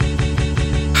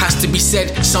has to be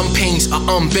said, some pains are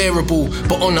unbearable,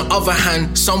 but on the other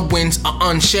hand, some wins are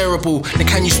unshareable. Then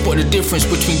can you spot the difference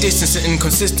between distance and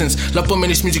inconsistency? Love bombing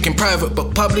this music in private,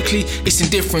 but publicly it's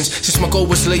indifference. Since my goal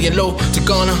was laying low to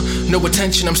garner no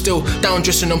attention, I'm still down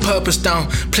dressing on purpose, down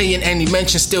playing any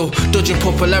mention, still dodging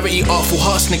popularity, artful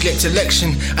hearts neglect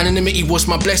election. Anonymity was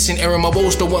my blessing, airing my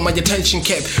woes don't want my attention.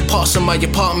 Kept parts of my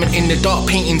apartment in the dark,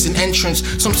 paintings and entrance.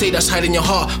 Some say that's hiding your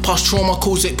heart, past trauma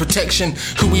calls it protection.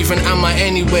 Who even am I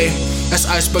anyway? That's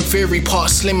iceberg theory, part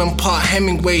Slim and part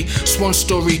Hemingway. Swan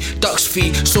story, duck's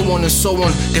feet, so on and so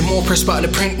on. They're more pressed by the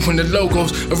print when the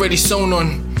logo's already sewn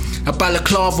on. A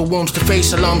balaclava warms the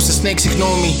face, alarms the snakes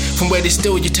ignore me. From where they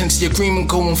steal you tend to the agreement,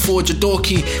 go and forge a door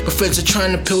key. But feds are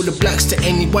trying to peel the blacks to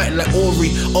any white like Ori.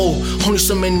 Oh, only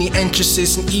so many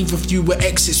entrances and either of you were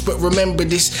exits. But remember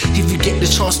this, if you get the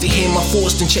chance to hear my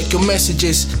thoughts, then check your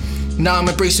messages. Now I'm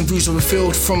embracing views of a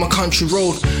field from a country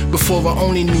road. Before I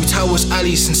only knew towers,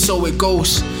 alleys, and so it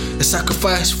goes. A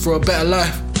sacrifice for a better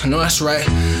life, I know that's right.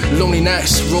 Lonely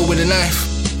nights, roll with a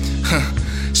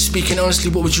knife. Speaking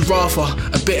honestly, what would you rather?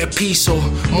 A bit of peace or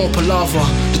more palaver?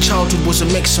 The childhood was a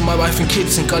mix of my wife and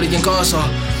kids in Gully and Gaza.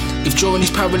 If drawing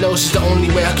these parallels is the only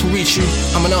way I can reach you,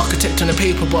 I'm an architect on the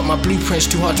paper, but my blueprint's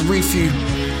too hard to read for you.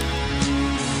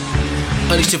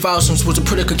 Early 2000s was a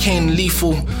product of cocaine and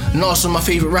lethal. Nas was my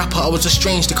favourite rapper, I was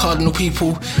estranged to cardinal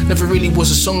people. Never really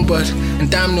was a songbird, and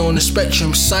damn near on the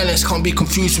spectrum. Silence can't be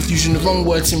confused with using the wrong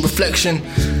words in reflection.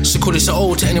 So call this an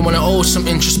ode to anyone that owes some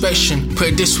introspection. Put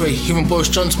it this way, even Boris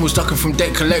Johnson was ducking from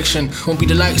debt collection. Won't be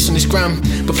the likes on his gram,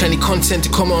 but plenty content to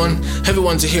comment on.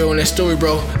 Everyone's a hero in their story,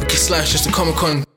 bro. I guess life's just a Comic-Con.